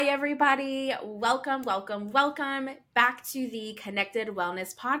everybody. Welcome, welcome, welcome back to the Connected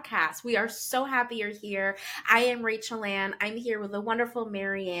Wellness Podcast. We are so happy you're here. I am Rachel Ann. I'm here with the wonderful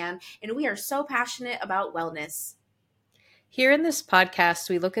Marianne, and we are so passionate about wellness. Here in this podcast,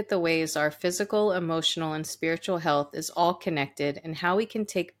 we look at the ways our physical, emotional, and spiritual health is all connected and how we can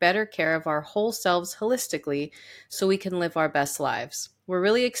take better care of our whole selves holistically so we can live our best lives. We're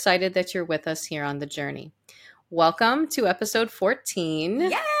really excited that you're with us here on the journey. Welcome to episode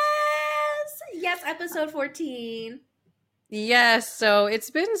 14. Yes, episode 14. Yes, so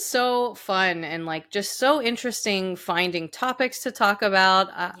it's been so fun and just so interesting finding topics to talk about.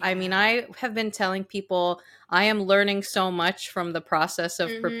 I mean, I have been telling people I am learning so much from the process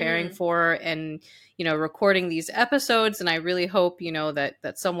of preparing for and, recording these episodes. And I really hope,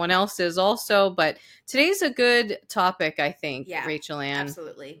 that someone else is also. But today's a good topic, I think, Rachel Ann.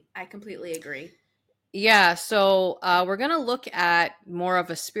 Absolutely. I completely agree. Yeah, so we're going to look at more of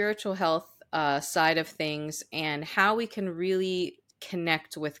a spiritual health side of things and how we can really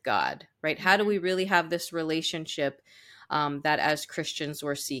connect with God, right? How do we really have this relationship that as Christians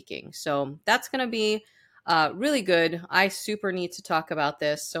we're seeking? So that's going to be really good. I super need to talk about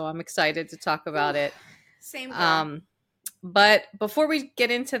this, so I'm excited to talk about it. Same girl. But before we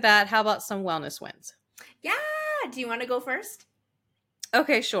get into that, how about some wellness wins? Yeah, do you want to go first?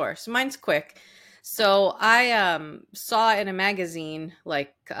 Okay, sure. So mine's quick. So I saw in a magazine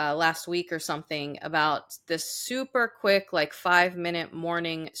last week or something about this super quick 5-minute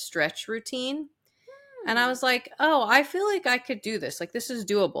morning stretch routine. And I was like, oh, I feel like I could do this. This is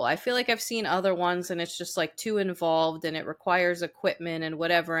doable. I feel like I've seen other ones and it's just too involved and it requires equipment and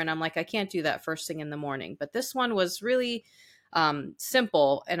whatever. And I'm like, I can't do that first thing in the morning. But this one was really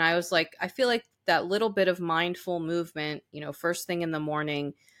simple. And I was like, I feel like that little bit of mindful movement, first thing in the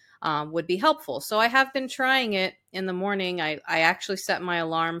morning would be helpful. So I have been trying it in the morning. I actually set my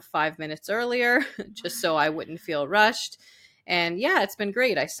alarm 5 minutes earlier just so I wouldn't feel rushed. And yeah, it's been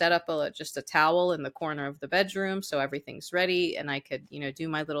great. I set up just a towel in the corner of the bedroom so everything's ready and I could, do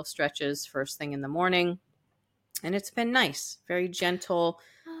my little stretches first thing in the morning. And it's been nice. Very gentle.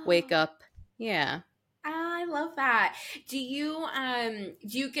 Wake up. Yeah. I love that. Do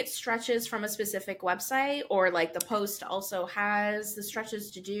you get stretches from a specific website, or the Post also has the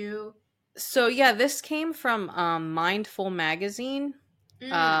stretches to do? So yeah, this came from Mindful Magazine.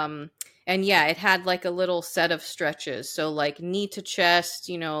 And yeah, it had a little set of stretches. So knee to chest,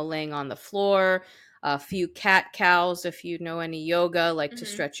 laying on the floor, a few cat cows if you know any yoga, to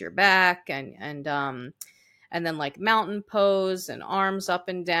stretch your back, and then mountain pose and arms up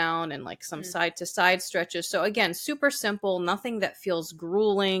and down and some side to side stretches. So again, super simple, nothing that feels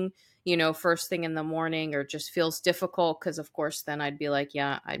grueling, first thing in the morning or just feels difficult. Cause of course, then I'd be like,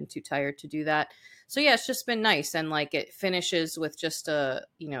 yeah, I'm too tired to do that. So yeah, it's just been nice. And it finishes with just a,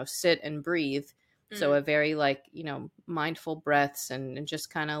 sit and breathe. So a very mindful breaths and just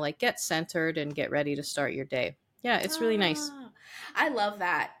kind of get centered and get ready to start your day. Yeah, it's really nice. I love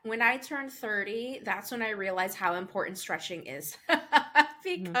that. When I turned 30, that's when I realized how important stretching is.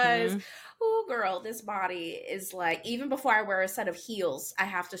 Because, oh, girl, this body is even before I wear a set of heels, I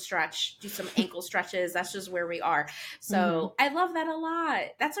have to stretch, do some ankle stretches. That's just where we are. So I love that a lot.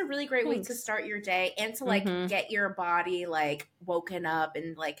 That's a really great way to start your day and to get your body woken up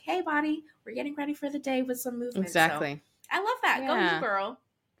and hey, body, we're getting ready for the day with some movement. Exactly. So I love that. Yeah. Go you, girl.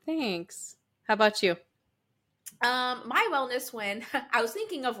 Thanks. How about you? My wellness win, I was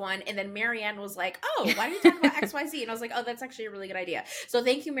thinking of one, and then Marianne was like, oh, why don't you talk about XYZ? And I was like, oh, that's actually a really good idea. So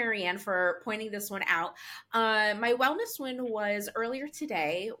thank you, Marianne, for pointing this one out. My wellness win was earlier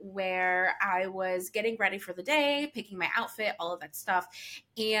today, where I was getting ready for the day, picking my outfit, all of that stuff.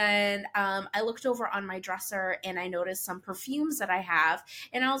 And I looked over on my dresser and I noticed some perfumes that I have.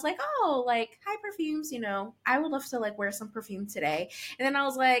 And I was like, oh, hi, perfumes, I would love to wear some perfume today. And then I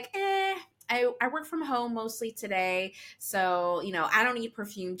was like, I work from home mostly today, so, I don't need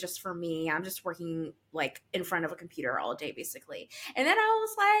perfume just for me. I'm just working, in front of a computer all day, basically. And then I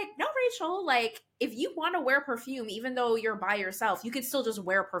was like, no, Rachel, if you want to wear perfume, even though you're by yourself, you could still just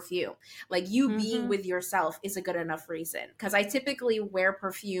wear perfume. You being with yourself is a good enough reason. Because I typically wear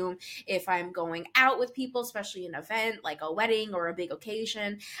perfume if I'm going out with people, especially an event, like a wedding or a big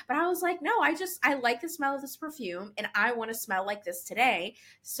occasion. But I was like, no, I like the smell of this perfume, and I want to smell like this today.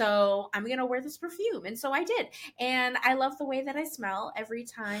 So I'm going to wear this perfume. And so I did. And I love the way that I smell every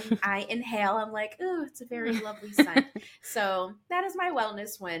time I inhale. I'm like, ooh, it's a very lovely scent. So that is my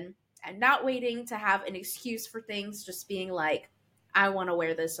wellness win. And not waiting to have an excuse for things, just being like, I want to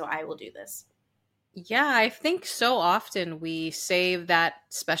wear this, so I will do this. Yeah, I think so often we save that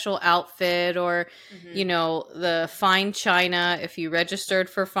special outfit or, Hmm. the fine china if you registered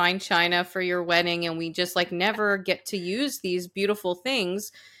for fine china for your wedding, and we just like never get to use these beautiful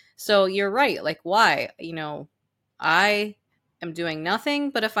things. So you're right. Like, why? I am doing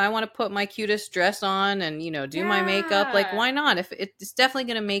nothing, but if I want to put my cutest dress on and, do my makeup, like, Yeah. why not? If it's definitely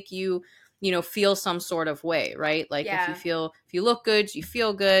going to make you, feel some sort of way, right? Like Yeah. if you look good, you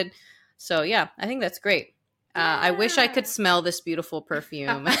feel good. So yeah, I think that's great. I wish I could Yeah. smell this beautiful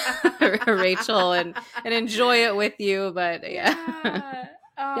perfume, Rachel, and enjoy it with you. But yeah, Yeah.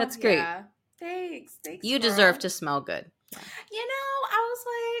 Oh, that's great. yeah. Thanks. Thanks, You deserve girl. to smell good. Yeah. I was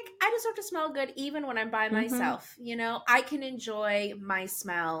like, I deserve to smell good even when I'm by Mm-hmm. myself. I can enjoy my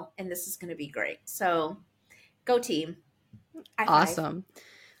smell, and this is going to be great. So, go team. High five. Awesome.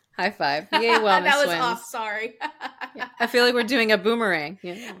 High five. Yay, That wellness was off. wins. Sorry. Yeah. I feel like we're doing a boomerang.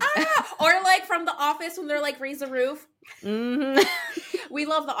 Yeah. Or like from The Office when they're like raise the roof. Hmm. We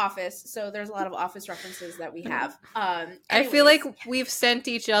love The Office, so there's a lot of Office references that we have. I feel like Anyways, we've sent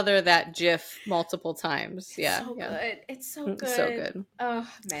each other that GIF multiple times. it's Yeah. so Yeah. good. It's so So good. good. Oh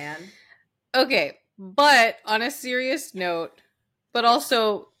man. Okay. But on a serious note, but Yes.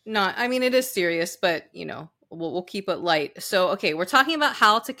 also not, I mean, it is serious, but, we'll keep it light. So, okay, we're talking about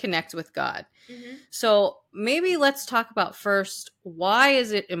how to connect with God. Hmm. So maybe let's talk about first, why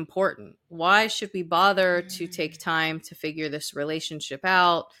is it important? Why should we bother to take time to figure this relationship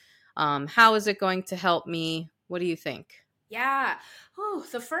out? How is it going to help me? What do you think? Yeah. Whew,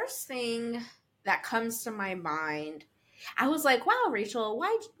 the first thing that comes to my mind, I was like, wow, Rachel,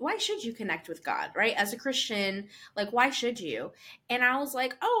 why should you connect with God, right? As a Christian, like why should you? And I was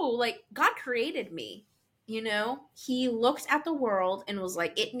like, oh, like God created me. He looked at the world and was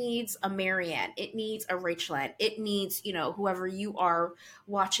like, it needs a Marianne, it needs a Rachel Ann, it needs, whoever you are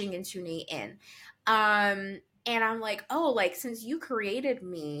watching and tuning in. And I'm like, oh, like since you created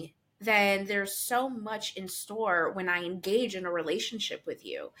me, then there's so much in store when I engage in a relationship with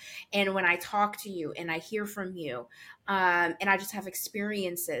you and when I talk to you and I hear from you. And I just have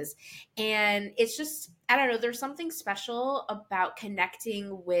experiences. And it's just, I don't know, there's something special about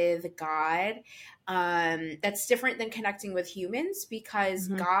connecting with God that's different than connecting with humans because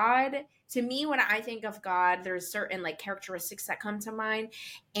Hmm. God, to me, when I think of God, there's certain like characteristics that come to mind.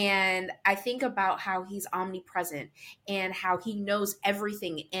 And I think about how he's omnipresent and how he knows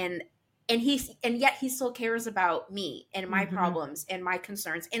everything and yet he still cares about me and my Hmm. problems and my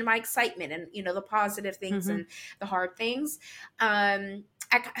concerns and my excitement and the positive things Hmm. and the hard things. um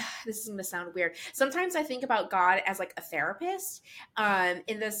I, this is going to sound weird. Sometimes I think about God as like a therapist,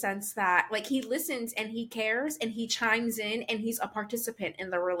 in the sense that like he listens and he cares and he chimes in and he's a participant in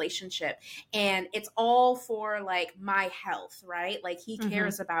the relationship, and it's all for like my health, right? Like he Hmm.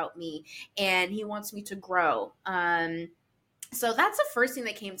 cares about me and he wants me to grow. So that's the first thing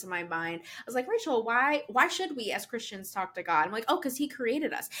that came to my mind. I was like, Rachel, why should we as Christians talk to God? I'm like, oh, because he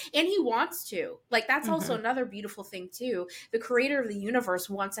created us and he wants to. Like that's also Hmm. another beautiful thing too. The creator of the universe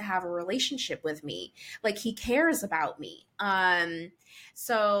wants to have a relationship with me. Like he cares about me.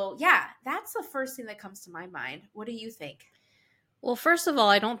 So yeah, that's the first thing that comes to my mind. What do you think? Well, first of all,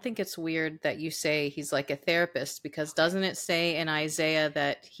 I don't think it's weird that you say he's like a therapist, because doesn't it say in Isaiah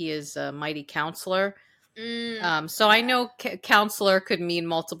that he is a mighty counselor? So I Yeah. know counselor could mean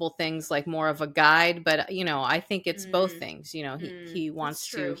multiple things, like more of a guide, but I think it's both Mm, things. He that's wants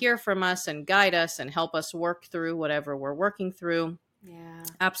to true. hear from us and guide us and help us work through whatever we're working through. Yeah.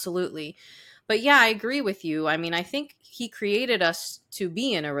 Absolutely. But yeah, I agree with you. I mean, I think he created us to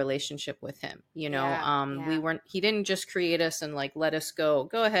be in a relationship with him. Yeah. We Yeah. weren't, he didn't just create us and like let us go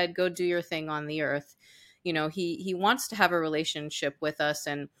ahead, go do your thing on the earth. He wants to have a relationship with us,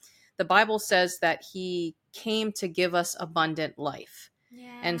 and the Bible says that he came to give us abundant life.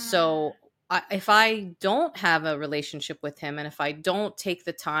 And Yeah. so if I don't have a relationship with him, and if I don't take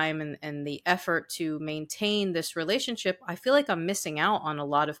the time and the effort to maintain this relationship, I feel like I'm missing out on a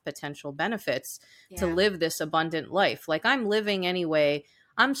lot of potential benefits to Yeah. live this abundant life. Like, I'm living anyway,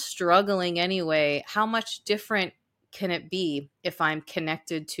 I'm struggling anyway. How much different can it be if I'm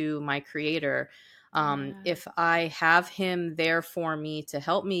connected to my creator? Yeah. If I have him there for me to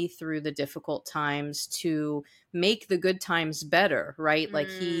help me through the difficult times, to make the good times better, right? Like,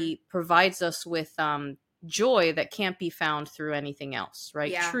 Mm, he provides us with joy that can't be found through anything else,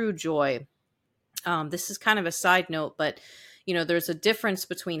 right? yeah. True joy. This is kind of a side note, but there's a difference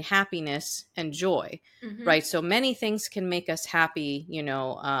between happiness and joy, Hmm. right? So many things can make us happy,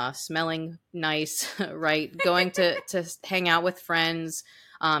 smelling nice, right? Going to hang out with friends,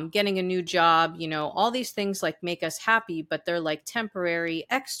 getting a new job, all these things like make us happy, but they're like temporary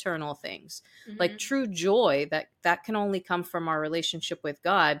external things. Like Hmm. true joy that can only come from our relationship with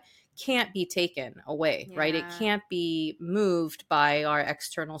God can't be taken away, right? It Yeah. can't be moved by our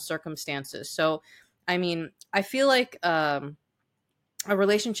external circumstances. So, I mean, I feel like a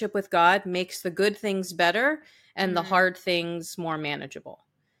relationship with God makes the good things better and the Mm-hmm. hard things more manageable.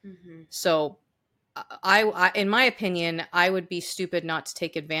 Mm-hmm. So, in my opinion, I would be stupid not to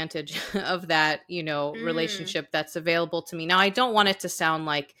take advantage of that, Mm. relationship that's available to me. Now, I don't want it to sound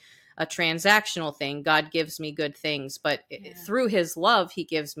like a transactional thing. God gives me good things, but Yeah. through his love, he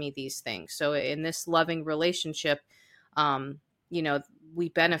gives me these things. So in this loving relationship, um, you know, we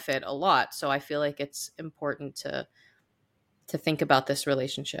benefit a lot. So I feel like it's important to think about this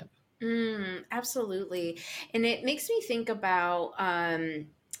relationship. Absolutely. And it makes me think about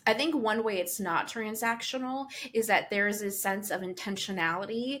I think one way it's not transactional is that there is a sense of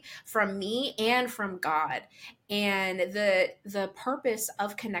intentionality from me and from God. And the purpose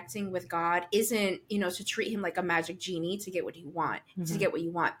of connecting with God isn't, to treat him like a magic genie to get what you want, to Hmm. get what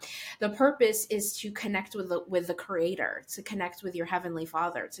you want. The purpose is to connect with the creator, to connect with your heavenly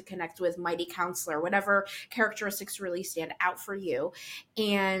father, to connect with mighty counselor, whatever characteristics really stand out for you,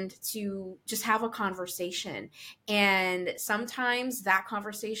 and to just have a conversation. And sometimes that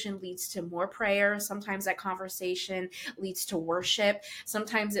conversation leads to more prayer. Sometimes that conversation leads to worship.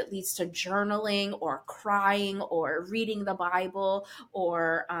 Sometimes it leads to journaling or crying or reading the Bible.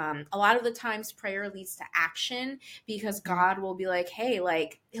 Or a lot of the times, prayer leads to action because God will be like, hey,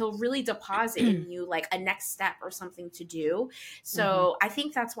 like, he'll really deposit in you like a next step or something to do. Hmm. So I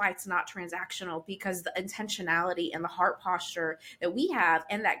think that's why it's not transactional, because the intentionality and the heart posture that we have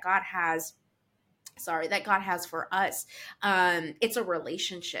and that God has for us, it's a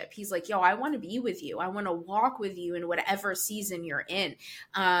relationship. He's like, yo, I want to be with you, I want to walk with you in whatever season you're in.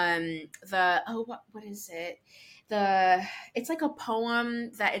 What is it, the it's like a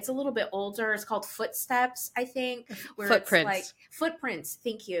poem that it's a little bit older. It's called Footsteps, I think, where it's like Footprints. footprints.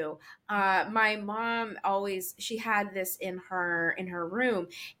 Thank you. My mom always, she had this in her room,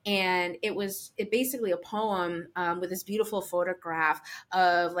 and it basically a poem, with this beautiful photograph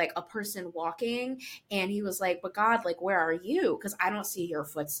of like a person walking. And he was like, but God, like, where are you? Because I don't see your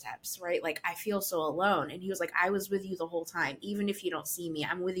footsteps, right? Like, I feel so alone. And he was like, I was with you the whole time. Even if you don't see me,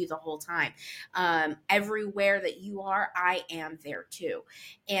 I'm with you the whole time. Everywhere that you are, I am there too.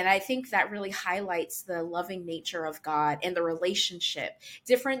 And I think that really highlights the loving nature of God and the relationship,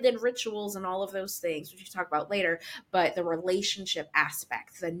 different than rituals and all of those things, which we can talk about later, but the relationship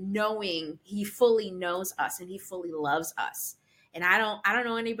aspect, the knowing he fully knows us and he fully loves us. And I don't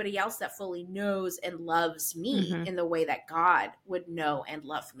know anybody else that fully knows and loves me Hmm. in the way that God would know and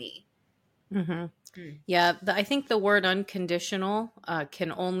love me. Hmm. Mm. Yeah, I think the word unconditional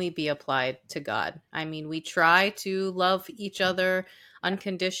can only be applied to God. I mean, we try to love each other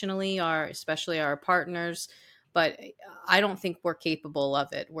unconditionally, especially our partners, but I don't think we're capable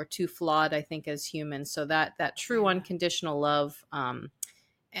of it. We're too flawed, I think, as humans. So that true Yeah. unconditional love,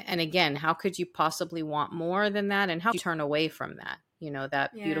 and again, how could you possibly want more than that? And how do you turn away from that?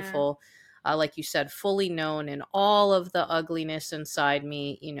 That Yeah. beautiful, like you said, fully known in all of the ugliness inside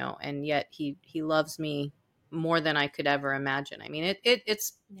me, and yet he loves me more than I could ever imagine. I mean,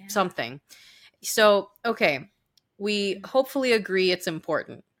 it's Yeah. something. So, okay, we Mm. hopefully agree it's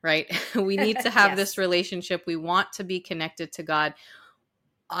important, right? We need to have this Yes. relationship. We want to be connected to God.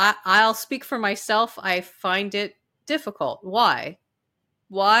 I'll speak for myself. I find it difficult. Why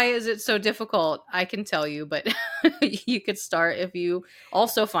is it so difficult? I can tell you, but you could start if you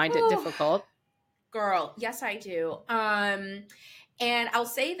also find it Oh, difficult. girl, yes, I do. And I'll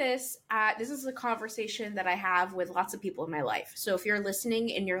say this: this is a conversation that I have with lots of people in my life. So if you're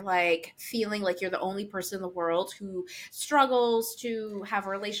listening and you're like feeling like you're the only person in the world who struggles to have a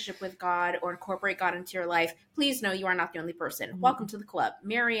relationship with God or incorporate God into your life, please know you are not the only person. Welcome Mhm. to the club.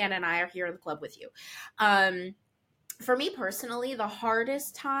 Marianne and I are here in the club with you. Um, for me personally, the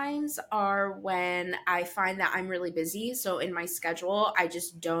hardest times are when I find that I'm really busy. So in my schedule, I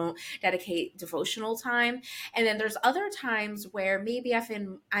just don't dedicate devotional time. And then there's other times where maybe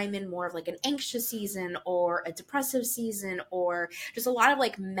I'm in more of like an anxious season or a depressive season, or just a lot of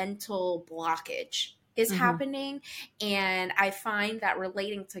like mental blockage is Mhm. happening. And I find that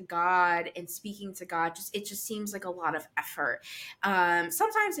relating to God and speaking to God, it just seems like a lot of effort.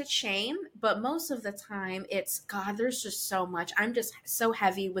 Sometimes it's shame, but most of the time it's God, there's just so much. I'm just so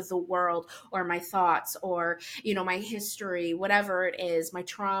heavy with the world or my thoughts or, my history, whatever it is, my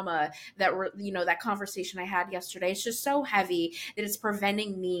trauma, that conversation I had yesterday. It's just so heavy that it's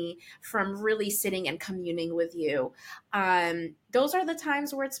preventing me from really sitting and communing with you. Those are the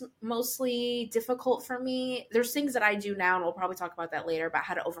times where it's mostly difficult for me. There's things that I do now, and we'll probably talk about that later about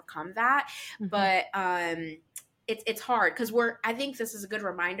how to overcome that. Mm-hmm. But it's hard because I think this is a good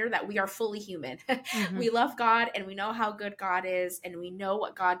reminder that we are fully human. Mm-hmm. We love God and we know how good God is, and we know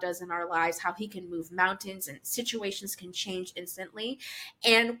what God does in our lives, how he can move mountains and situations can change instantly.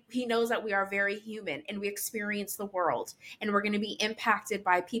 And he knows that we are very human and we experience the world, and we're going to be impacted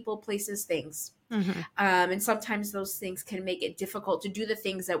by people, places, things. Mm-hmm. And sometimes those things can make it difficult to do the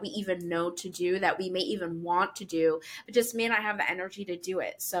things that we even know to do, that we may even want to do, but just may not have the energy to do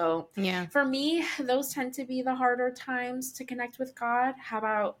it. So Yeah. for me, those tend to be the harder times to connect with God. How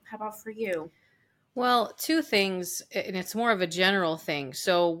about for you? Well, two things, and it's more of a general thing.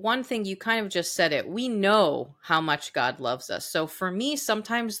 So, one thing, you kind of just said it. We know how much God loves us. So, for me,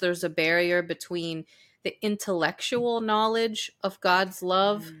 sometimes there's a barrier between the intellectual knowledge of God's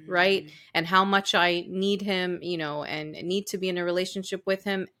love, right? Mm, And how much I need Him, and need to be in a relationship with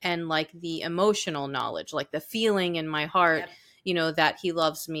Him, and like the emotional knowledge, like the feeling in my heart, yep. that He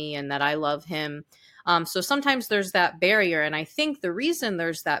loves me and that I love Him. So sometimes there's that barrier. And I think the reason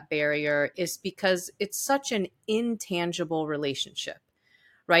there's that barrier is because it's such an intangible relationship,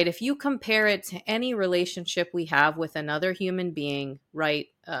 right? If you compare it to any relationship we have with another human being, right?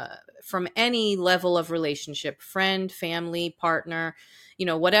 From any level of relationship, friend, family, partner,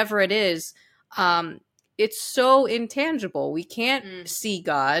 whatever it is, it's so intangible. We can't Mm, see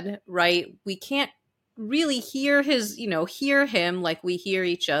God, right? We can't really hear him like we hear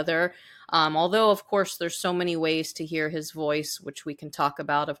each other. Although, of course, there's so many ways to hear his voice, which we can talk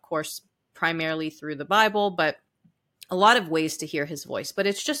about, of course, primarily through the Bible, but a lot of ways to hear his voice. But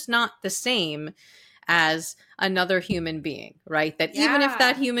it's just not the same as another human being, right? That even if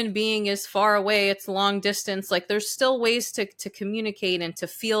that yeah. human being is far away, it's long distance, like there's still ways to communicate and to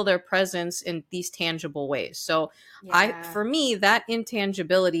feel their presence in these tangible ways. So Yeah. for me, that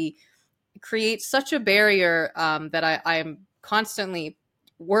intangibility creates such a barrier, that I'm constantly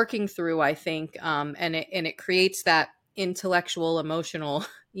working through, I think, and it creates that intellectual, emotional,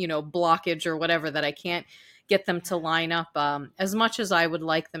 blockage or whatever, that I can't get them to Yeah. line up, as much as I would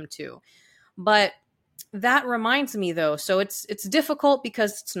like them to. But that reminds me, though, so it's difficult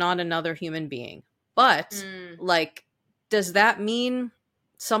because it's not another human being. But Mm, like, does that mean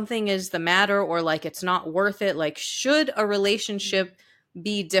something is the matter, or like it's not worth it? Like, should a mm, relationship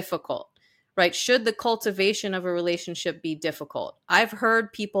be difficult? Right? Should the cultivation of a relationship be difficult? I've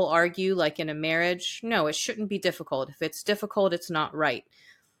heard people argue, like in a marriage, no, it shouldn't be difficult. If it's difficult, it's not right.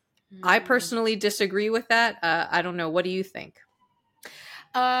 I mm. personally disagree with that. I don't know. What do you think?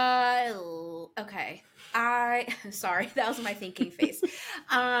 Okay. I sorry, that was my thinking face.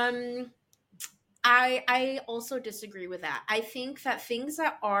 Um I also disagree with that. I think that things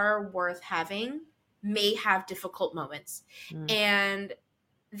that are worth having may have difficult moments. Mm, And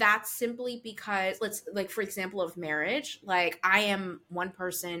that's simply because, let's, like, for example of marriage, like, I am one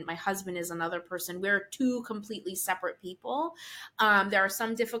person, my husband is another person, we're two completely separate people. There are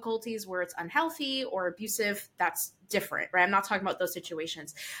some difficulties where it's unhealthy or abusive, that's different, right? I'm not talking about those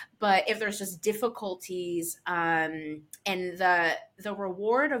situations, but if there's just difficulties, and the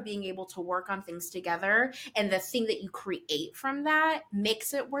reward of being able to work on things together and the thing that you create from that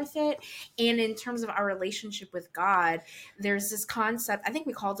makes it worth it. And in terms of our relationship with God, there's this concept, I think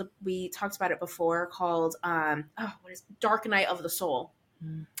we talked about it before, called what is dark night of the soul,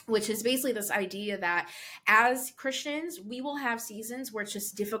 mm, which is basically this idea that as Christians, we will have seasons where it's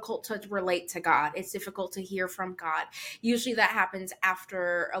just difficult to relate to God. It's difficult to hear from God. Usually that happens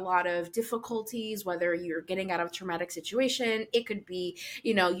after a lot of difficulties, whether you're getting out of a traumatic situation. It could be,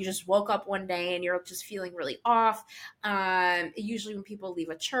 you just woke up one day and you're just feeling really off. Usually when people leave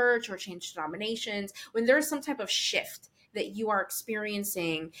a church or change denominations, when there's some type of shift that you are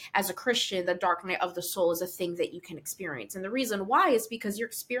experiencing as a Christian, the dark night of the soul is a thing that you can experience. And the reason why is because you're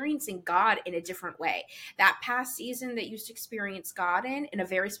experiencing God in a different way. That past season that you used to experience God in a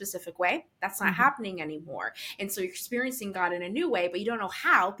very specific way, that's not mhm. happening anymore. And so you're experiencing God in a new way, but you don't know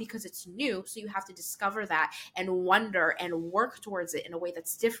how because it's new. So you have to discover that and wonder and work towards it in a way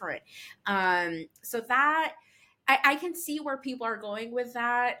that's different. So that I can see where people are going with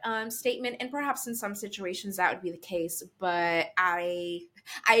that statement, and perhaps in some situations that would be the case. But I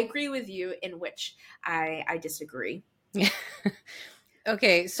agree with you in which I disagree. Yeah.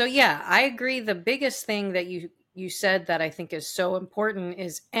 Okay, so yeah, I agree. The biggest thing that you said that I think is so important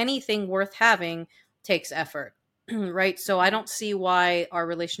is anything worth having takes effort, right? So I don't see why our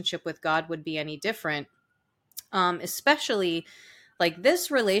relationship with God would be any different. Especially like this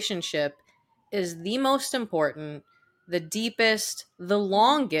relationship is the most important. the deepest, the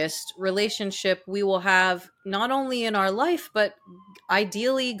longest relationship we will have, not only in our life, but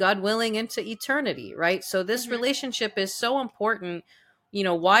ideally, God willing, into eternity, right? So this Mm-hmm. relationship is so important.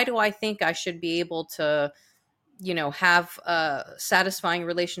 Why do I think I should be able to, have a satisfying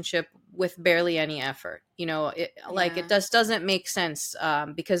relationship with barely any effort? Like it Yeah. doesn't make sense,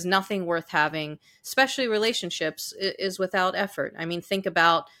 because nothing worth having, especially relationships, is without effort. I mean, think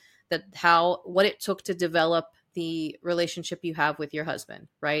about what it took to develop the relationship you have with your husband,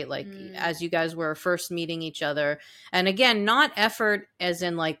 right? Like, Mm. as you guys were first meeting each other. And again, not effort as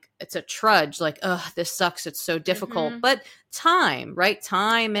in like it's a trudge, like, oh, this sucks, it's so difficult, Mm-hmm. but time, right?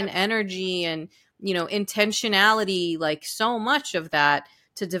 Time and Yep. energy and intentionality, like so much of that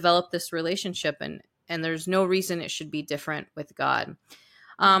to develop this relationship. And there's no reason it should be different with God.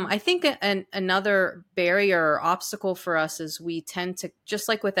 Mm-hmm. I think another barrier or obstacle for us is we tend to, just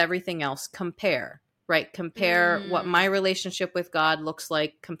like with everything else, compare, right? Compare what Mm. my relationship with God looks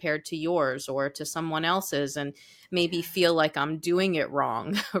like compared to yours or to someone else's, and maybe Yeah. feel like I'm doing it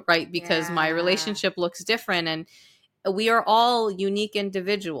wrong, right? Because my Yeah. relationship looks different. And we are all unique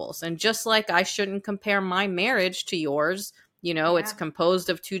individuals. And just like I shouldn't compare my marriage to yours, it's Yeah. composed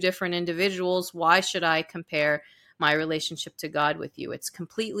of two different individuals. Why should I compare my relationship to God with you? It's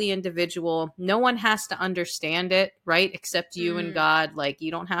completely individual. No one has to understand it, right? Except you and Mm. God. Like,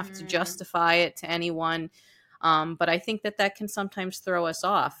 you don't have to Mm. justify it to anyone. But I think that can sometimes throw us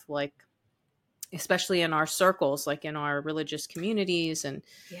off, like, especially in our circles, like in our religious communities and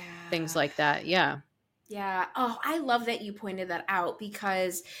things Yeah. like that. Yeah. Yeah. Oh, I love that you pointed that out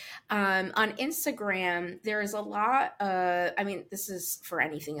because on Instagram, there's a lot I mean, this is for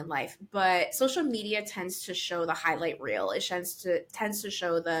anything in life, but social media tends to show the highlight reel. It tends to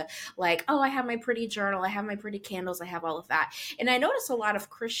show the like, oh, I have my pretty journal, I have my pretty candles, I have all of that. And I notice a lot of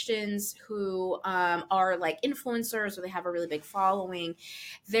Christians who are like influencers or they have a really big following,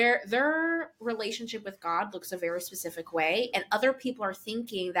 their relationship with God looks a very specific way, and other people are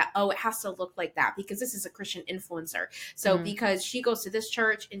thinking that, oh, it has to look like that because this is a Christian influencer. So Mm-hmm. because she goes to this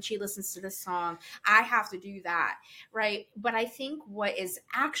church and she listens to this song, I have to do that, right? But I think what is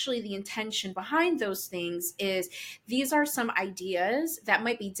actually the intention behind those things is these are some ideas that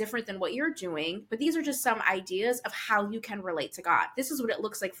might be different than what you're doing, but these are just some ideas of how you can relate to God. This is what it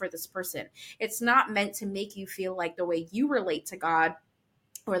looks like for this person. It's not meant to make you feel like the way you relate to God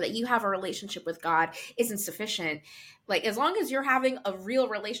or that you have a relationship with God isn't sufficient. Like, as long as you're having a real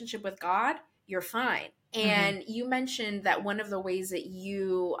relationship with God, you're fine. Mm-hmm. And you mentioned that one of the ways that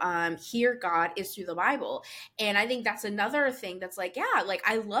you hear God is through the Bible. And I think that's another thing that's like, yeah, like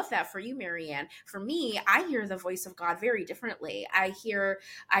I love that for you, Marianne. For me, I hear the voice of God very differently. I hear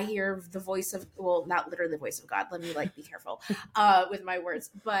the voice of, well, not literally the voice of God. Let me like be careful with my words,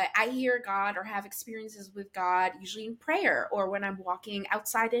 but I hear God or have experiences with God usually in prayer or when I'm walking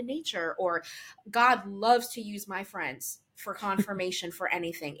outside in nature, or God loves to use my friends for confirmation for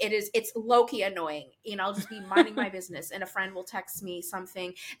anything. It's low-key annoying. I'll just be minding my business and a friend will text me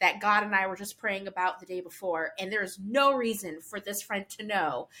something that God and I were just praying about the day before, and there's no reason for this friend to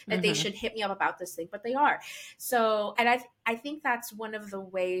know that they Mm-hmm. should hit me up about this thing, but they are. So, and I think that's one of the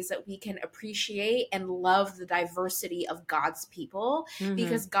ways that we can appreciate and love the diversity of God's people, Mm-hmm.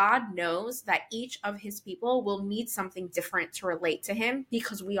 because God knows that each of his people will need something different to relate to him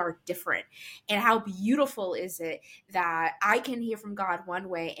because we are different. And how beautiful is it that I can hear from God one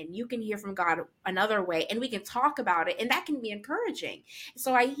way and you can hear from God another way, and we can talk about it, and that can be encouraging.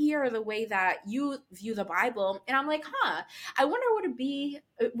 So I hear the way that you view the Bible, and I'm like, I wonder what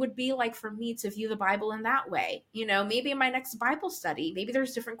it would be like for me to view the Bible in that way. Maybe in my next Bible study, maybe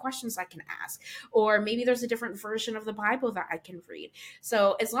there's different questions I can ask, or maybe there's a different version of the Bible that I can read.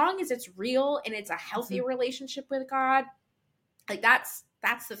 So as long as it's real and it's a healthy relationship with God, like that's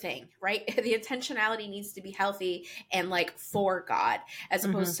the thing, right? The intentionality needs to be healthy and like for God, as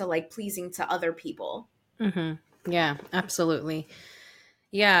Mm-hmm. opposed to like pleasing to other people. Mm-hmm. Yeah, absolutely.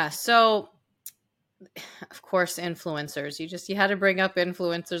 Yeah. So, of course, influencers. You had to bring up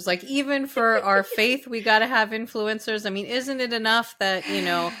influencers. Like, even for our faith, we got to have influencers. I mean, isn't it enough that,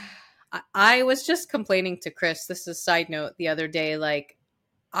 I was just complaining to Chris, this is a side note, the other day, like,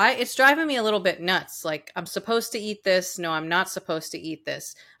 it's driving me a little bit nuts. Like, I'm supposed to eat this. No, I'm not supposed to eat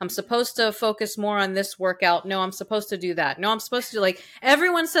this. I'm supposed to focus more on this workout. No, I'm supposed to do that. No, I'm supposed to do, like,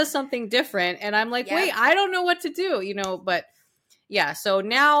 everyone says something different. And I'm like, wait, Yep. I don't know what to do, but yeah. So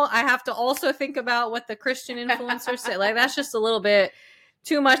now I have to also think about what the Christian influencers say. Like, that's just a little bit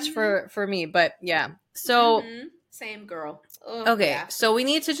too much Mm-hmm. for me. But yeah. So, Mm-hmm. Same girl. Oh okay. yeah. So we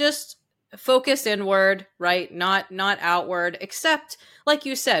need to just focus inward, right? Not outward, except like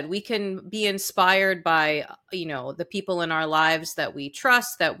you said, we can be inspired by, the people in our lives that we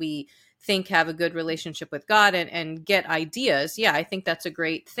trust, that we think have a good relationship with God, and get ideas. Yeah, I think that's a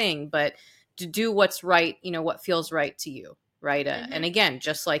great thing, but to do what's right, what feels right to you, right? And Mm-hmm. again,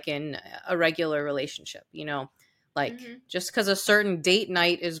 just like in a regular relationship, like Mm-hmm. just because a certain date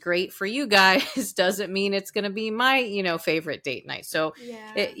night is great for you guys doesn't mean it's going to be my, favorite date night. So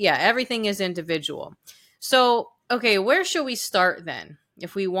Yeah. yeah, everything is individual. So, okay, where should we start then?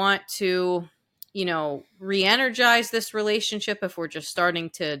 If we want to, re-energize this relationship, if we're just starting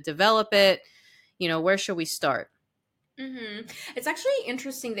to develop it, where should we start? It's actually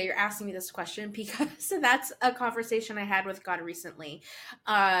interesting that you're asking me this question because that's a conversation I had with God recently.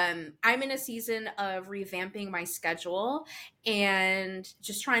 I'm in a season of revamping my schedule and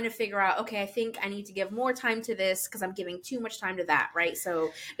just trying to figure out, okay, I think I need to give more time to this because I'm giving too much time to that, right?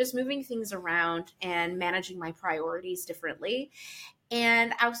 So just moving things around and managing my priorities differently.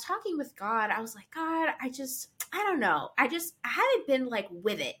 And I was talking with God. I was like, God, I don't know. I haven't been like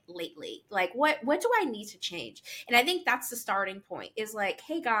with it lately. Like what do I need to change? And I think that's the starting point is like,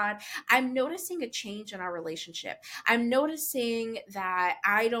 hey God, I'm noticing a change in our relationship. I'm noticing that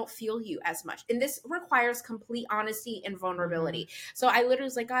I don't feel you as much. And this requires complete honesty and Mm-hmm. vulnerability. So I literally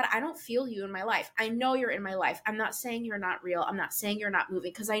was like, God, I don't feel you in my life. I know you're in my life. I'm not saying you're not real. I'm not saying you're not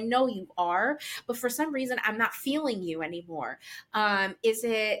moving because I know you are, but for some reason I'm not feeling you anymore. Is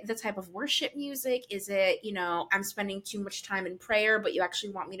it the type of worship music? Is it, I'm spending too much time in prayer, but you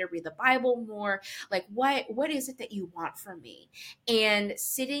actually want me to read the Bible more? Like what is it that you want from me? And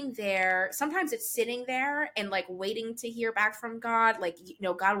sitting there, sometimes it's sitting there and like waiting to hear back from God. Like,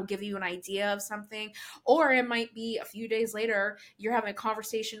 God will give you an idea of something. Or it might be a few days later, you're having a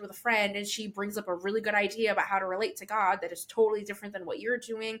conversation with a friend and she brings up a really good idea about how to relate to God that is totally different than what you're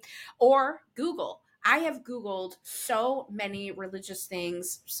doing. Or Google. I have Googled so many religious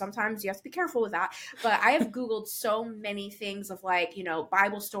things. Sometimes you have to be careful with that, but I have Googled so many things of like,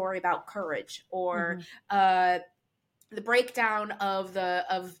 Bible story about courage or Mm-hmm. uh the breakdown of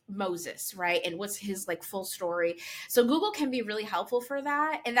Moses, right? And what's his like full story. So Google can be really helpful for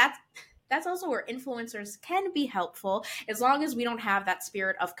that. And that's also where influencers can be helpful as long as we don't have that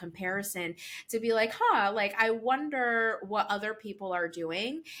spirit of comparison to be like, like I wonder what other people are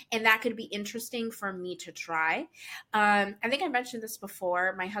doing. And that could be interesting for me to try. I think I mentioned this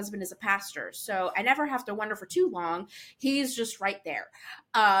before. My husband is a pastor, so I never have to wonder for too long. He's just right there.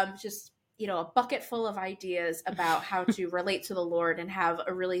 Just a bucket full of ideas about how to relate to the Lord and have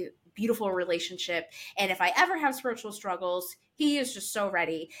a really beautiful relationship. And if I ever have spiritual struggles, he is just so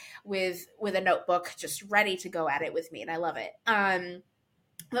ready with a notebook, just ready to go at it with me, and I love it.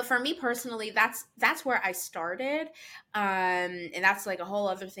 But for me personally, that's where I started, and that's like a whole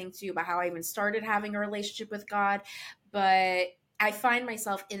other thing too about how I even started having a relationship with God. But I find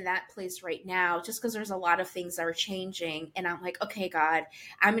myself in that place right now just because there's a lot of things that are changing, and I'm like, okay, God,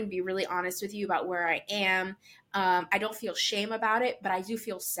 I'm gonna be really honest with you about where I am. I don't feel shame about it, but I do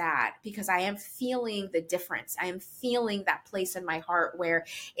feel sad because I am feeling the difference. I am feeling that place in my heart where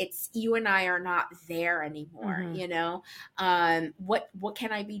it's you and I are not there anymore. Mm-hmm. What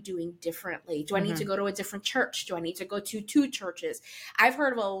can I be doing differently? Do I need Mm-hmm. to go to a different church? Do I need to go to two churches? I've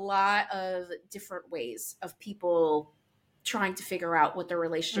heard of a lot of different ways of people trying to figure out what their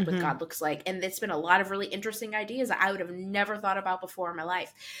relationship with Mm-hmm. God looks like. And it's been a lot of really interesting ideas that I would have never thought about before in my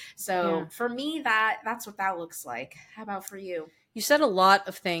life. Yeah. So for me, that's what that looks like. How about for you? You said a lot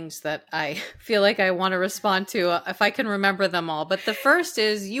of things that I feel like I want to respond to, if I can remember them all. But the first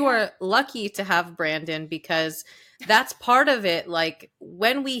is you Yeah. are lucky to have Brandon, because that's part of it. Like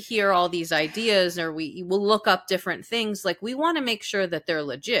when we hear all these ideas or we will look up different things, like we want to make sure that they're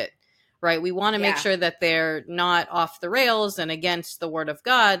legit, right? We want to make Yeah. sure that they're not off the rails and against the word of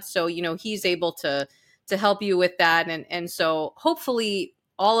God. So, he's able to help you with that. And so hopefully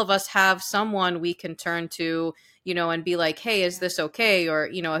all of us have someone we can turn to, and be like, hey, is Yeah. this okay? Or,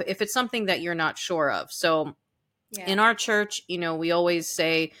 if it's something that you're not sure of. So Yeah. in our church, we always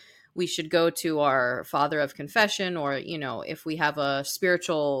say we should go to our father of confession, or, if we have a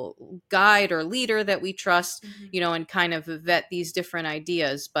spiritual guide or leader that we trust, Hmm. and kind of vet these different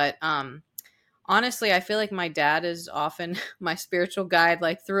ideas. But, honestly, I feel like my dad is often my spiritual guide,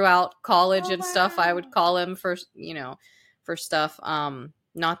 like throughout college Oh and stuff. I would wow. call him for, for stuff.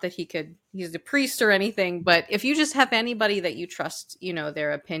 Not that he's a priest or anything, but if you just have anybody that you trust,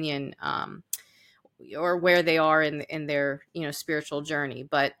 their opinion, or where they are in their, spiritual journey.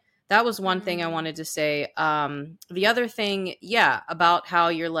 But that was one thing I Mm. wanted to say. The other thing, yeah, about how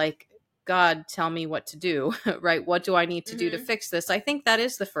you're like, God, tell me what to do, right? What do I need to do to Mm-hmm. fix this? I think that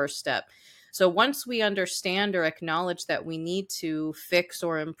is the first step. So once we understand or acknowledge that we need to fix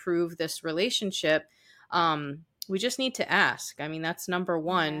or improve this relationship, we just need to ask. I mean, that's number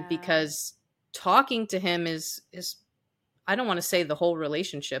one, Yeah. because talking to him is I don't want to say the whole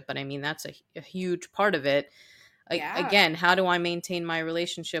relationship, but I mean that's a huge part of it. Yeah. Again, how do I maintain my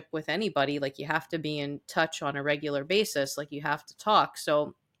relationship with anybody? Like, you have to be in touch on a regular basis. Like, you have to talk.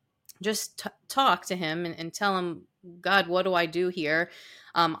 So just talk to him and tell him, God, what do I do here?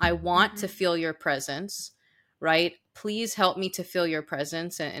 I want to Mm-hmm. feel your presence, right? Please help me to feel your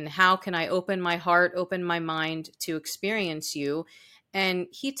presence. And how can I open my heart, open my mind to experience you? And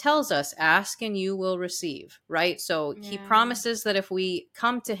he tells us, ask and you will receive, right? So he Yeah. promises that if we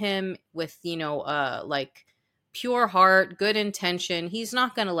come to him with, like pure heart, good intention, he's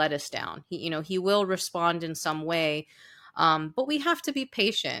not going to let us down. He will respond in some way, but we have to be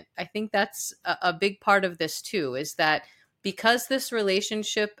patient. I think that's a big part of this too, is that because this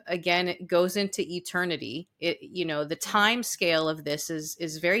relationship, again, it goes into eternity, the time scale of this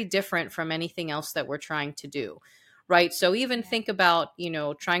is very different from anything else that we're trying to do, right? So even Yeah. think about,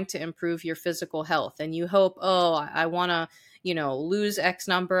 trying to improve your physical health, and you hope, oh, I want to, lose X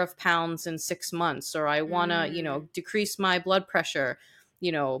number of pounds in 6 months, or I want to, Mm. decrease my blood pressure,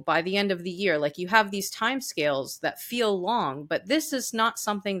 by the end of the year. Like, you have these time scales that feel long, but this is not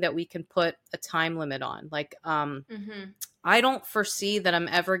something that we can put a time limit on. Like, Mm-hmm. I don't foresee that I'm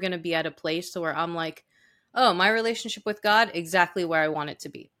ever going to be at a place where I'm like, oh, my relationship with God, exactly where I want it to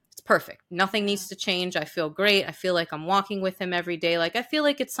be. It's perfect. Nothing Yeah. needs to change. I feel great. I feel like I'm walking with him every day. Like, I feel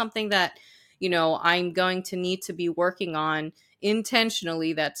like it's something that, I'm going to need to be working on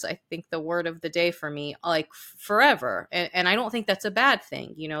intentionally. That's, I think, the word of the day for me, like, forever. And I don't think that's a bad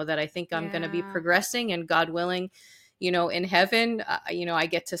thing, that I think I'm going to be Yeah. progressing, and God willing, in heaven, I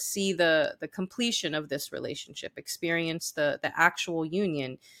get to see the completion of this relationship, experience the actual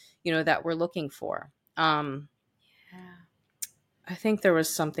union, that we're looking for. Yeah. I think there was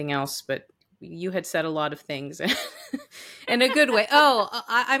something else, but you had said a lot of things in a good way. Oh,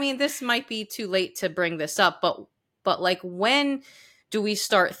 I mean, this might be too late to bring this up, but like, when do we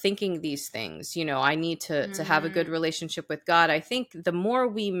start thinking these things? I need to have a good Mm. relationship with God. I think the more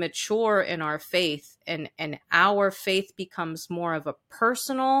we mature in our faith, and our faith becomes more of a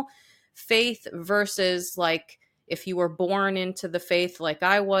personal faith versus, like, if you were born into the faith like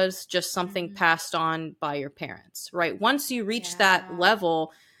I was, just something Mm-hmm. passed on by your parents, right? Once you reach that Yeah.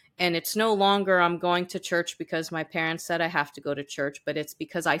 level, and it's no longer, I'm going to church because my parents said I have to go to church, but it's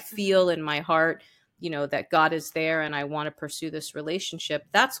because I Mm-hmm. feel in my heart, that God is there and I want to pursue this relationship.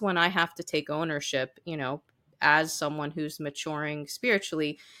 That's when I have to take ownership, as someone who's maturing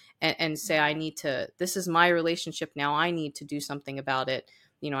spiritually, and say, I Yeah. need to, this is my relationship now. I need to do something about it.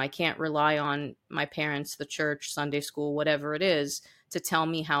 I can't rely on my parents, the church, Sunday school, whatever it is, to tell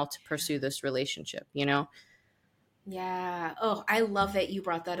me how to pursue this relationship. Yeah. Oh, I love that you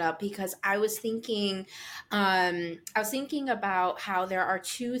brought that up because I was thinking about how there are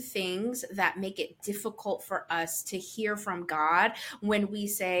two things that make it difficult for us to hear from God when we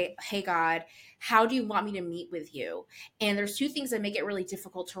say, "Hey God, how do you want me to meet with you?" And there's two things that make it really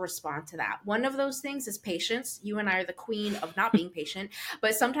difficult to respond to that. One of those things is patience. You and I are the queen of not being patient,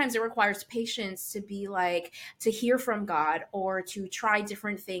 but sometimes it requires patience to be like to hear from God or to try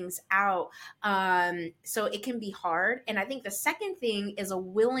different things out, so it can be hard. And I think the second thing is a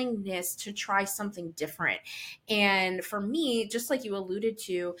willingness to try something different. And for me, just like you alluded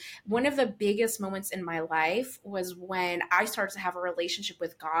to, one of the biggest moments in my life was when I started to have a relationship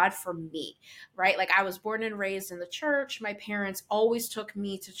with God for me, right? Like, I was born and raised in the church. My parents always took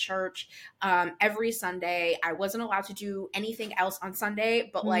me to church every Sunday. I wasn't allowed to do anything else on Sunday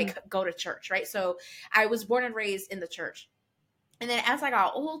but Mm. like go to church, right? So I was born and raised in the church. And then as I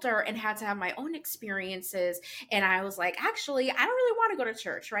got older and had to have my own experiences, and I was like, actually, I don't really want to go to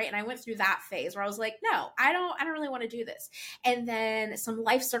church, right? And I went through that phase where I was like, no, I don't really want to do this. And then some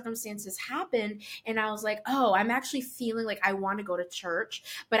life circumstances happened, and I was like, oh, I'm actually feeling like I want to go to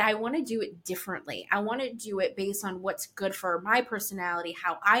church, but I want to do it differently. I want to do it based on what's good for my personality,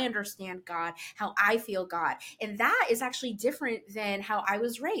 how I understand God, how I feel God. And that is actually different than how I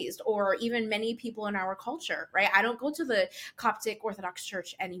was raised, or even many people in our culture, right? I don't go to the Coptic Orthodox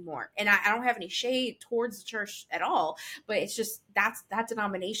Church anymore. And I don't have any shade towards the church at all, but it's just that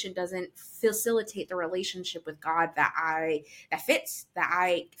denomination doesn't facilitate the relationship with God that fits, that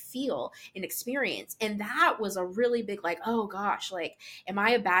I feel and experience. And that was a really big, like, oh gosh, like, am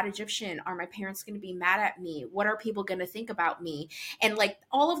I a bad Egyptian? Are my parents going to be mad at me? What are people going to think about me? And like,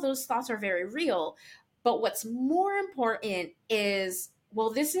 all of those thoughts are very real. But what's more important is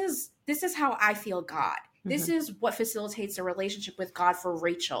well, this is how I feel God. This Hmm. is what facilitates a relationship with God for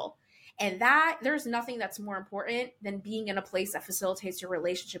Rachel. And that there's nothing that's more important than being in a place that facilitates your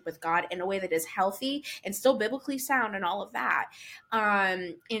relationship with God in a way that is healthy and still biblically sound and all of that.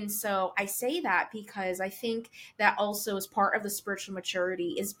 And so I say that because I think that also is part of the spiritual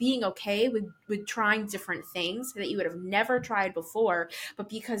maturity is being okay with trying different things that you would have never tried before, but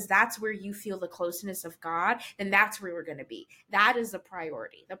because that's where you feel the closeness of God, then that's where we're going to be. That is the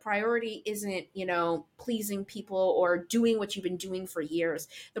priority. The priority isn't, pleasing people or doing what you've been doing for years.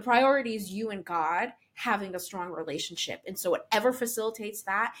 The priority is you and God having a strong relationship. And so whatever facilitates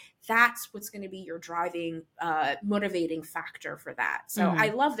that, that's what's going to be your driving, motivating factor for that. So I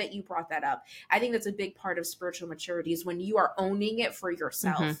Hmm. love that you brought that up. I think that's a big part of spiritual maturity is when you are owning it for Hmm.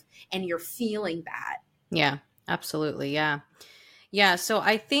 yourself and you're feeling that. Yeah, absolutely. Yeah. Yeah. So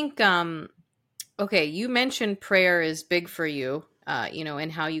I think, okay, you mentioned prayer is big for you,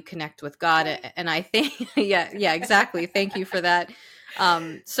 and how you connect with God. Okay. And I think, yeah, exactly. Thank you for that.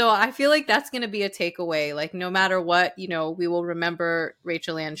 So I feel like that's going to be a takeaway. Like, no matter what, we will remember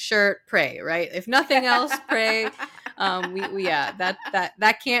Rachel Ann's shirt, pray, right? If nothing else, pray. Yeah,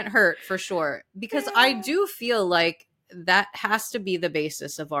 that can't hurt for sure. Because I Yeah. do feel like that has to be the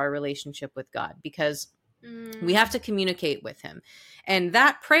basis of our relationship with God, because we have Mm, to communicate with him, and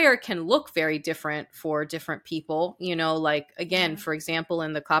that prayer can look very different for different people. Like, again, yeah. for example,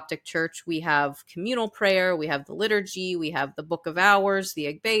 in the Coptic church, we have communal prayer, we have the liturgy, we have the book of hours, the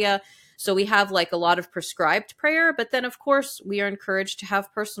Agpeya. So we have like a lot of prescribed prayer, but then of course we are encouraged to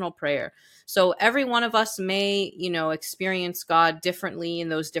have personal prayer. So every one of us may, experience God differently in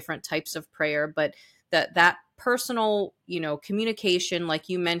those different types of prayer, but that personal, communication, like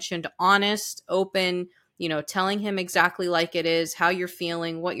you mentioned, honest, open, telling him exactly like it is, how you're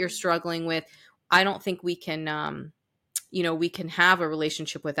feeling, what you're struggling with. I don't think we can, we can have a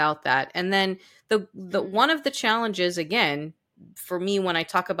relationship without that. And then the Mm, one of the challenges, again, for me, when I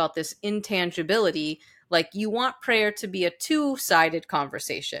talk about this intangibility, like, you want prayer to be a two-sided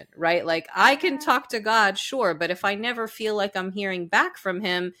conversation, right? Like, I can yeah. talk to God, sure, but if I never feel like I'm hearing back from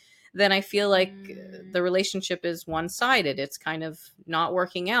him, then I feel like Mm, the relationship is one-sided. It's kind of not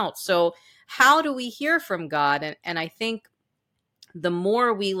working out. So how do we hear from God? And I think the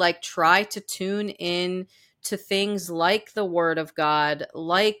more we like try to tune in to things like the word of God,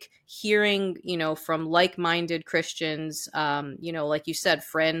 like hearing, from like-minded Christians, like you said,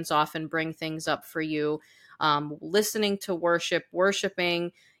 friends often bring things up for you, listening to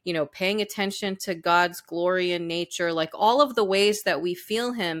worshiping, paying attention to God's glory and nature, like all of the ways that we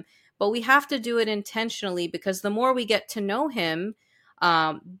feel him. But we have to do it intentionally, because the more we get to know him,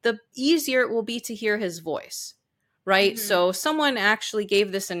 the easier it will be to hear his voice, right? mhm. So someone actually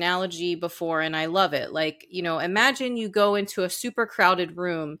gave this analogy before, and I love it. Like, imagine you go into a super crowded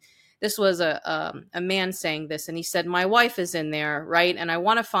room. This was a man saying this, and he said, "My wife is in there, right? And I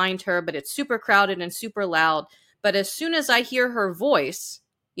want to find her, but it's super crowded and super loud. But as soon as I hear her voice,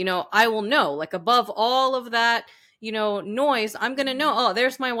 I will know, like, above all of that, noise, I'm going to know, Mhm. oh,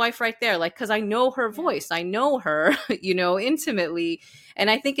 there's my wife right there. Like, cause I know her Yeah. voice. I know her, intimately. And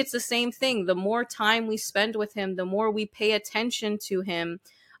I think it's the same thing. The more time we spend with him, the more we pay attention to him,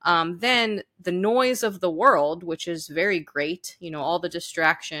 then the noise of the world, which is very great, all the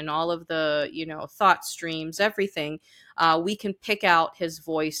distraction, all of the, thought streams, everything, we can pick out his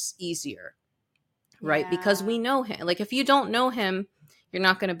voice easier, right? Because Yeah. we know him. Like, if you don't know him, you're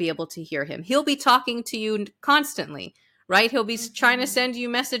not going to be able to hear him. He'll be talking to you constantly, right? He'll be trying to Mhm. send you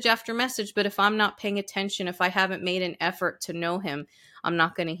message after message, but if I'm not paying attention, if I haven't made an effort to know him, I'm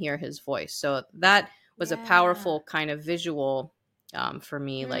not going to hear his voice. So that was a Yeah. powerful kind of visual, for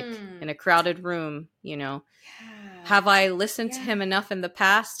me. Like, in Mm. a crowded room, Yeah. have I listened to Yeah. him enough in the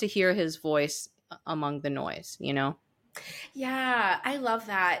past to hear his voice among the noise? Yeah, I love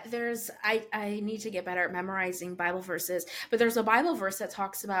that. I need to get better at memorizing Bible verses, but there's a Bible verse that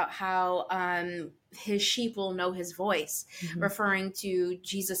talks about how his sheep will know his voice, Hmm. referring to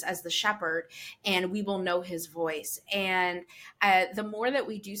Jesus as the shepherd, and we will know his voice. And the more that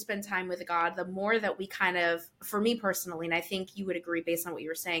we do spend time with God, the more that we kind of, for me personally, and I think you would agree based on what you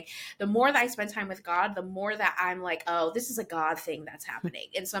were saying, the more that I spend time with God, the more that I'm like, oh, this is a God thing that's happening.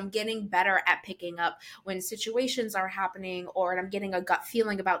 And so I'm getting better at picking up when situations are happening or I'm getting a gut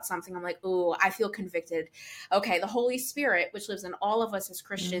feeling about something. I'm like, oh, I feel convicted. Okay, the Holy Spirit, which lives in all of us as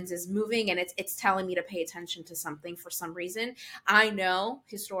Christians, is moving and it's telling me to pay attention to something for some reason. I know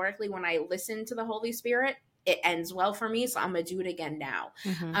historically when I listen to the Holy Spirit, it ends well for me, so I'm gonna do it again now.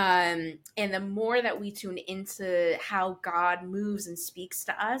 Mm-hmm. And the more that we tune into how God moves and speaks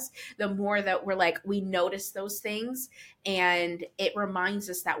to us, the more that we're like, we notice those things, and it reminds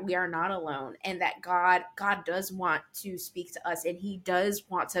us that we are not alone, and that God does want to speak to us, and he does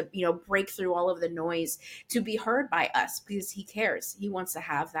want to, break through all of the noise to be heard by us, because he cares. He wants to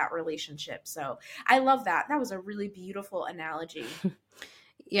have that relationship. So I love that. That was a really beautiful analogy.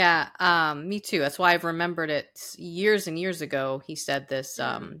 Yeah, me too. That's why I've remembered it years and years ago. He said this,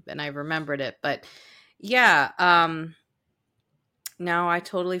 and I remembered it. But yeah, now I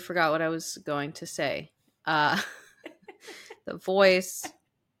totally forgot what I was going to say. The voice.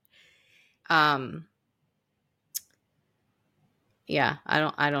 Yeah,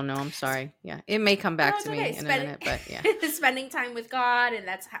 I don't know. I'm sorry. Yeah, it may come back to me in a minute, but yeah. Spending time with God, and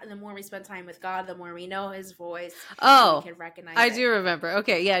that's how, the more we spend time with God, the more we know his voice. Oh, we can recognize I do remember.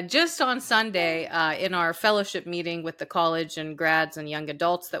 Okay, yeah, just on Sunday, in our fellowship meeting with the college and grads and young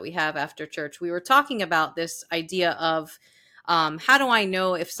adults that we have after church, we were talking about this idea of how do I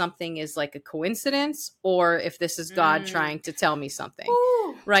know if something is like a coincidence or if this is God trying to tell me something?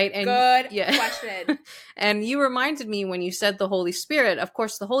 Ooh, right? And good question. And you reminded me when you said the Holy Spirit. Of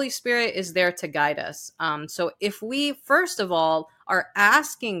course, the Holy Spirit is there to guide us. So if we, first of all, are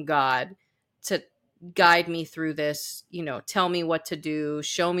asking God to guide me through this, tell me what to do,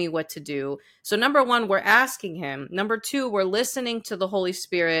 show me what to do. So number one, we're asking him. Number two, we're listening to the Holy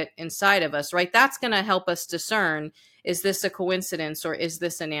Spirit inside of us, right? That's going to help us discern, is this a coincidence or is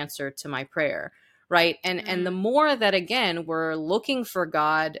this an answer to my prayer? Right. And the more that, again, we're looking for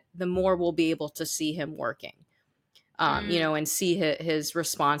God, the more we'll be able to see him working, and see his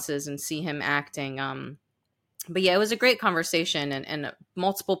responses and see him acting. But yeah, it was a great conversation, and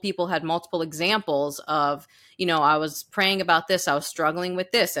multiple people had multiple examples of, I was praying about this, I was struggling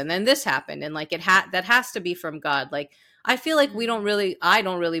with this, and then this happened. And like that has to be from God. Like, I feel like I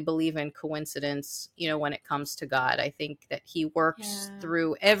don't really believe in coincidence, when it comes to God. I think that he works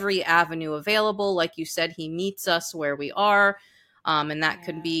through every avenue available. Like you said, he meets us where we are. And that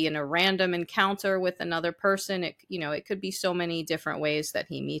could be in a random encounter with another person. It could be so many different ways that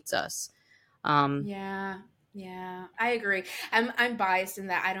he meets us. Yeah, I agree. I'm biased in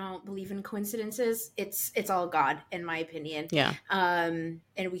that I don't believe in coincidences. It's all God, in my opinion. Yeah. And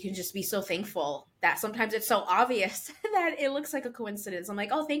we can just be so thankful that sometimes it's so obvious that it looks like a coincidence. I'm like,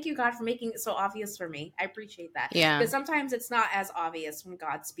 oh, thank you, God, for making it so obvious for me. I appreciate that. Yeah. Because sometimes it's not as obvious when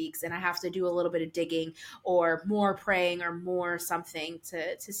God speaks, and I have to do a little bit of digging or more praying or more something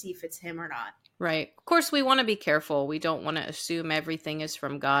to see if it's him or not. Right. Of course, we want to be careful. We don't want to assume everything is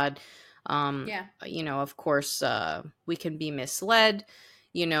from God. Of course, we can be misled,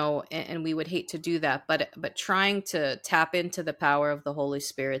 and we would hate to do that, but trying to tap into the power of the Holy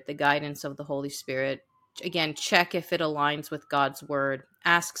Spirit, the guidance of the Holy Spirit, again, check if it aligns with God's word,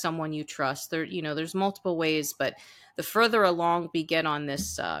 ask someone you trust. There's multiple ways, but the further along we get on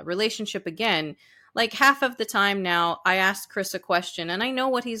this relationship, again, like half of the time now, I ask Chris a question and I know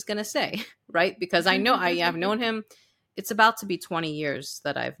what he's going to say, right? Because I know I have known him. It's about to be 20 years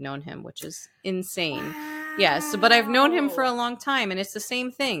that I've known him, which is insane. Wow. Yes, but I've known him for a long time, and it's the same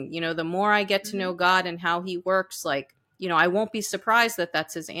thing. The more I get to know God and how he works, like, I won't be surprised that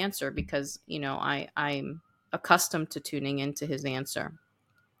that's his answer, because, I'm accustomed to tuning into his answer.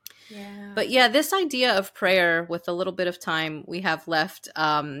 Yeah. But yeah, this idea of prayer, with a little bit of time we have left,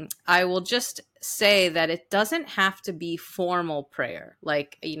 I will just say that it doesn't have to be formal prayer.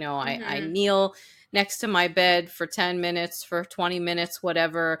 Like, I kneel next to my bed for 10 minutes, for 20 minutes,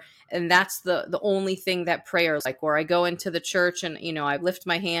 whatever. And that's the only thing that prayer is like, where I go into the church and, I lift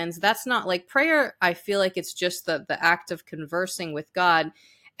my hands. That's not like prayer. I feel like it's just the act of conversing with God.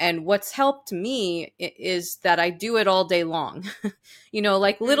 And what's helped me is that I do it all day long,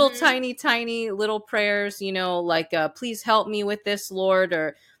 like little tiny little prayers, like, please help me with this, Lord,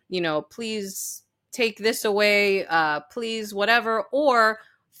 or, please take this away, please, whatever, or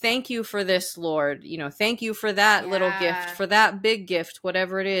thank you for this, Lord, thank you for that little gift, for that big gift,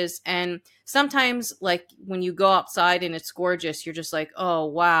 whatever it is. And sometimes, like, when you go outside and it's gorgeous, you're just like, oh,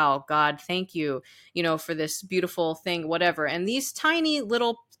 wow, God, thank you, for this beautiful thing, whatever. And these tiny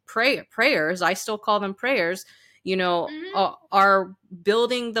little prayers, I still call them prayers, are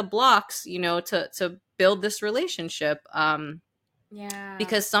building the blocks, to build this relationship.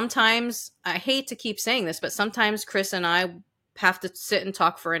 Because sometimes, I hate to keep saying this, but sometimes Chris and I have to sit and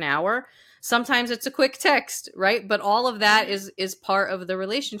talk for an hour. Sometimes it's a quick text, right? But all of that is part of the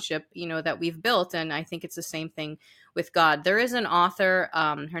relationship, that we've built. And I think it's the same thing with God. There is an author,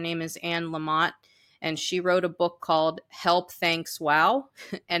 her name is Anne Lamott, and she wrote a book called Help, Thanks, Wow.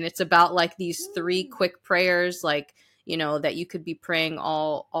 And it's about like these 3 quick prayers, like, you know, that you could be praying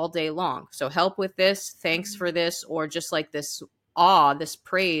all day long. So help with this, thanks for this, or just like this awe, this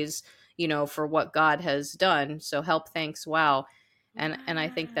praise, you know, for what God has done. So help, thanks, wow. And I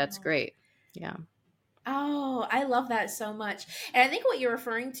think that's Wow. great. Yeah. Oh, I love that so much. And I think what you're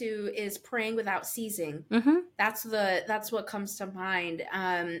referring to is praying without ceasing. Mm-hmm. That's what comes to mind.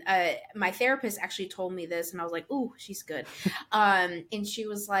 My therapist actually told me this, and I was like, "Ooh, she's good." And she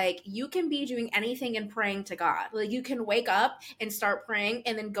was like, "You can be doing anything and praying to God. Like you can wake up and start praying,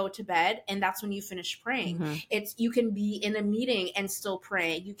 and then go to bed, and that's when you finish praying. Mm-hmm. It's you can be in a meeting and still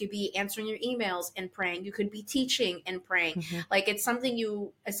praying. You could be answering your emails and praying. You could be teaching and praying. Mm-hmm. Like it's something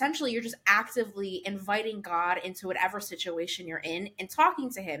you're just actively inviting God into whatever situation you're in and talking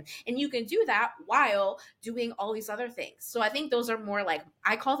to Him, and you can do that while doing all these other things. So I think those are more like,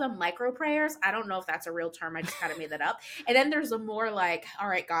 I call them micro prayers. I don't know if that's a real term. I just kind of made that up. And then there's a more like, all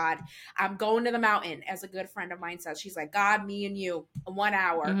right, God, I'm going to the mountain. As a good friend of mine says, she's like, God, me and you, 1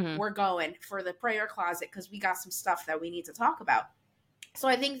 hour, Mm-hmm. we're going for the prayer closet because we got some stuff that we need to talk about. So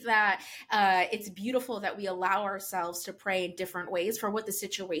I think that it's beautiful that we allow ourselves to pray in different ways for what the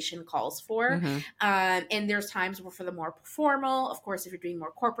situation calls for. Mm-hmm. And there's times where for the more formal, of course, if you're doing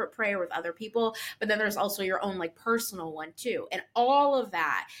more corporate prayer with other people, but then there's also your own like personal one too. And all of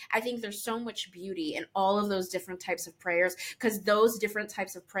that, I think there's so much beauty in all of those different types of prayers, because those different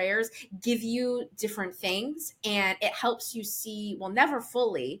types of prayers give you different things, and it helps you see, well, never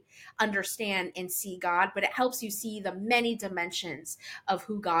fully understand and see God, but it helps you see the many dimensions of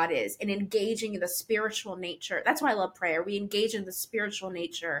who God is and engaging in the spiritual nature. That's why I love prayer. We engage in the spiritual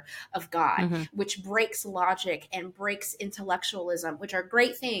nature of God, Mm-hmm. which breaks logic and breaks intellectualism, which are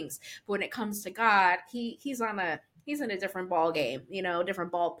great things. But when it comes to God, he's in a different ball game, you know,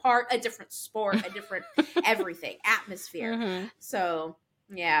 different ballpark, a different sport, a different everything, atmosphere. Mm-hmm. So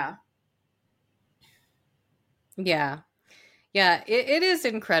yeah. Yeah. Yeah, it is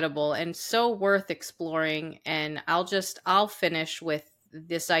incredible and so worth exploring. And I'll finish with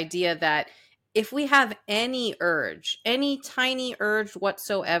this idea that if we have any urge, any tiny urge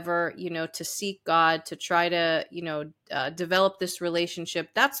whatsoever, you know, to seek God, to try to, you know, develop this relationship,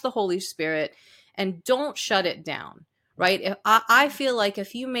 that's the Holy Spirit. And don't shut it down, right? I feel like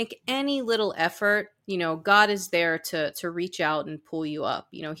if you make any little effort, you know, God is there to reach out and pull you up.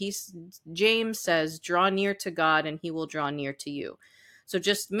 You know, James says, draw near to God and he will draw near to you. So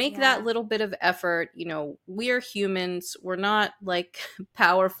just make that Yeah. little bit of effort. You know, we're humans. We're not like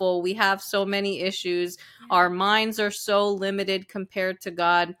powerful. We have so many issues. Our minds are so limited compared to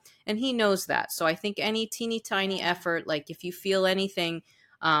God, and he knows that. So I think any teeny tiny effort, like if you feel anything,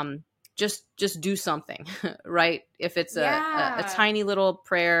 just do something, right? If it's a Yeah. tiny little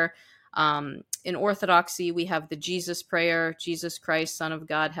prayer. In Orthodoxy, we have the Jesus prayer, Jesus Christ, Son of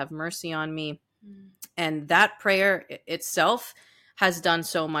God, have mercy on me. And that prayer itself has done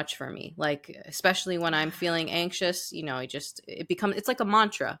so much for me. Like, especially when I'm feeling anxious, you know, it's like a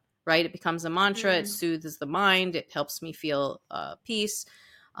mantra, right? It becomes a mantra. It soothes the mind. It helps me feel peace.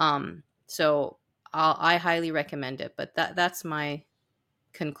 So I highly recommend it, but that's my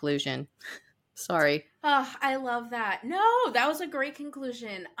conclusion. Sorry. Oh, I love that. No, that was a great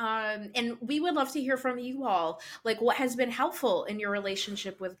conclusion. And we would love to hear from you all. Like, what has been helpful in your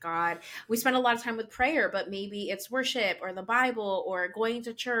relationship with God? We spend a lot of time with prayer, but maybe it's worship or the Bible or going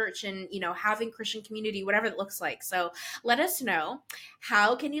to church and, you know, having Christian community, whatever it looks like. So let us know.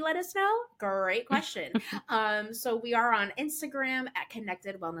 How can you let us know? Great question. So we are on Instagram at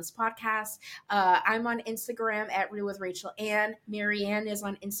Connected Wellness Podcast. I'm on Instagram at Real with Rachel Ann. Marianne is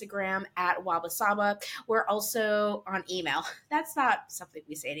on Instagram at Wabasaba. We're also on email. That's not something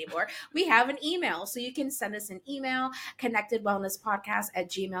we say anymore. We have an email. So you can send us an email,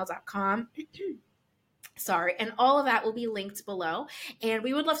 connectedwellnesspodcast@gmail.com. Sorry. And all of that will be linked below. And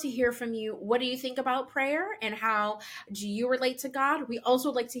we would love to hear from you. What do you think about prayer and how do you relate to God? We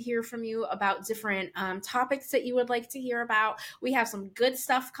also like to hear from you about different topics that you would like to hear about. We have some good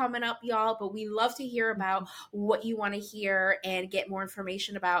stuff coming up, y'all, but we love to hear about what you want to hear and get more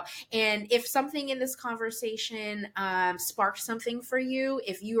information about. And if something in this conversation sparked something for you,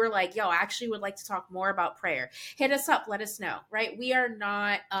 if you are like, yo, I actually would like to talk more about prayer, hit us up, let us know, right? We are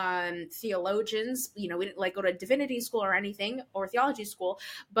not theologians, you know, we didn't like go to divinity school or anything or theology school,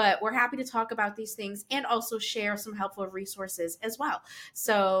 but we're happy to talk about these things and also share some helpful resources as well.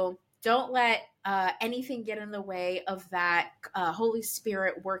 So don't let anything get in the way of that Holy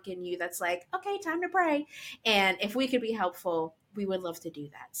Spirit work in you that's like, okay, time to pray. And if we could be helpful, we would love to do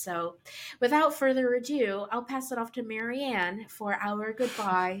that. So, without further ado, I'll pass it off to Marianne for our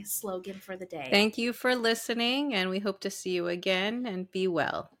goodbye slogan for the day. Thank you for listening, and we hope to see you again, and be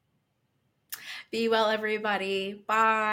well. Be well, everybody. Bye.